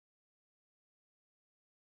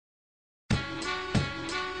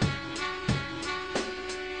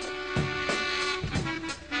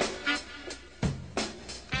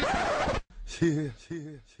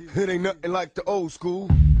It ain't nothing like the old school.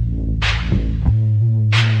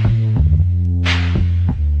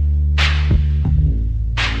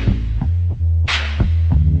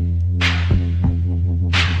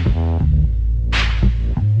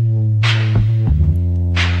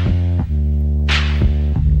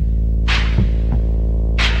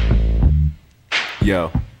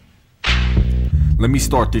 Yo, let me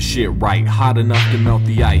start this shit right. Hot enough to melt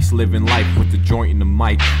the ice. Living life with the joint in the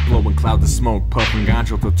mic. Blowing clouds of smoke. Puffin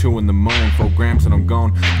ganja till 2 in the morning. 4 grams and I'm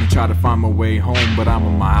gone. You try to find my way home, but I'm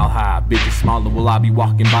a mile high. Biggest smilin will I be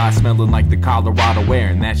walking by, smelling like the Colorado air,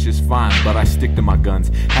 and that's just fine. But I stick to my guns,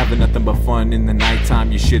 having nothing but fun in the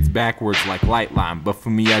nighttime. Your shit's backwards like light line, but for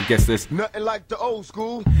me I guess there's nothing like the old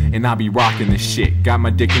school. And I be rocking this shit. Got my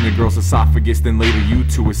dick in your girl's esophagus, then later you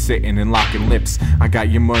two is sitting and locking lips. I got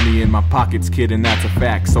your money in my pockets, kid, and that's a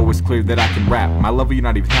fact. So it's clear that I can rap. My love, you're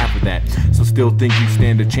not even half of that. So still think you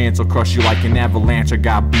stand a chance? I'll crush you like an avalanche. I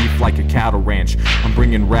got beef like a cattle ranch. I'm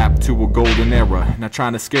bringing rap to a golden era. Not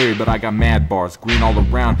trying to scare you, but I got mad bars, green all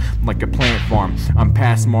around like a plant farm. I'm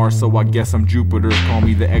past Mars, so I guess I'm Jupiter. Call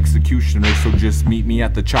me the executioner, so just meet me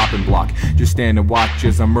at the chopping block. Just stand and watch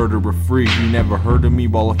as I murder a free. You never heard of me,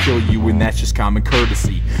 well I'll kill you, and that's just common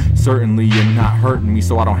courtesy. Certainly you're not hurting me,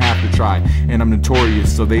 so I don't have to try. And I'm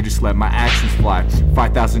notorious, so they just let my actions fly.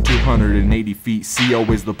 5,280 feet, CO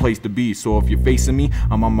is the place to be. So if you're facing me,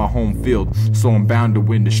 I'm on my home field, so I'm bound to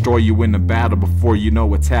win. Destroy you in the battle before you know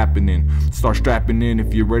what's happening. Start strapping in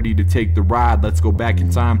if you're ready to take the ride. Let's go back in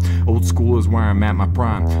time. Old school is where I'm at my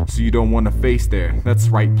prime, so you don't want to face there. That's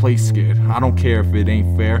right place, scared. I don't care if it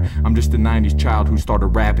ain't fair. I'm just a 90s child who started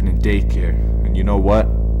rapping in daycare. And you know what?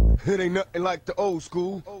 It ain't nothing like the old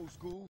school.